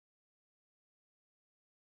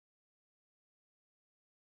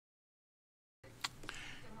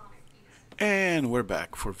And we're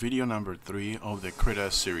back for video number 3 of the Krita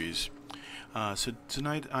series. So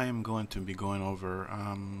tonight I am going to be going over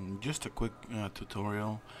just a quick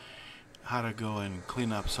tutorial how to go and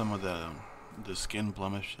clean up some of the skin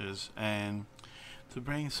blemishes and to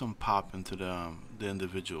bring some pop into the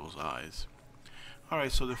individual's eyes.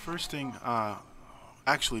 Alright, so the first thing,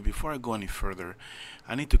 actually before I go any further,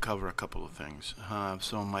 I need to cover a couple of things.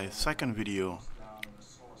 So my second video,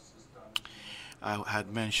 I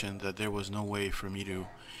had mentioned that there was no way for me to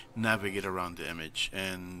navigate around the image,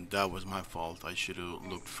 and that was my fault. I should have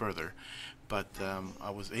looked further, but I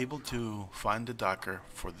was able to find the docker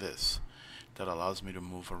for this that allows me to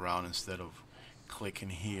move around instead of clicking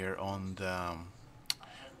here on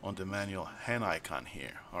the manual hand icon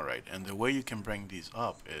here. Alright, and the way you can bring these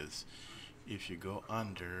up is if you go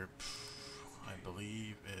under, I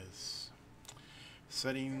believe is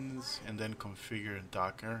settings and then configure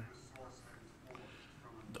docker.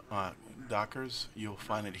 Dockers, you'll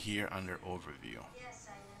find it here under overview.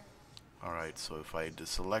 Alright, so if I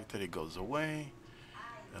deselect it, it goes away,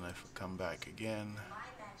 and if I come back again,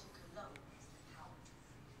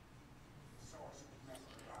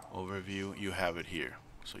 overview, you have it here,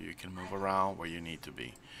 so you can move around where you need to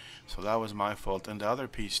be. So that was my fault. And the other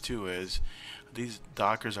piece too is these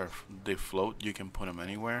dockers they float, you can put them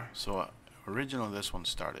anywhere. So originally this one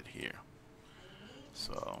started here,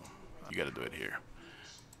 so you got to do it here,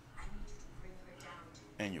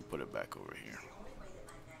 and you put it back over here.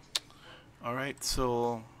 Alright,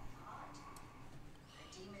 so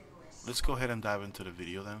let's go ahead and dive into the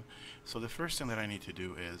video then. So the first thing that I need to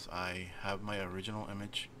do is I have my original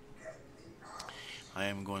image. I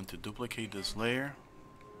am going to duplicate this layer.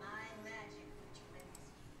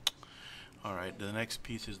 Alright, the next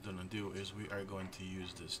piece is going to do is we are going to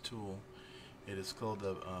use this tool. It is called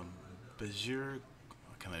the Bezier,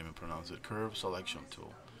 I can't even pronounce it, curve selection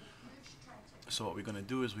tool. So what we're going to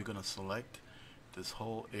do is we're going to select this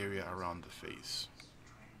whole area around the face.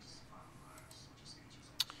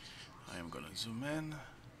 I am going to zoom in,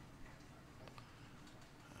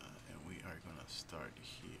 and we are going to start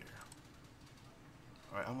here.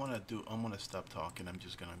 Alright, I'm going to stop talking. I'm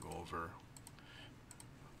just going to go over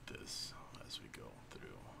this as we go.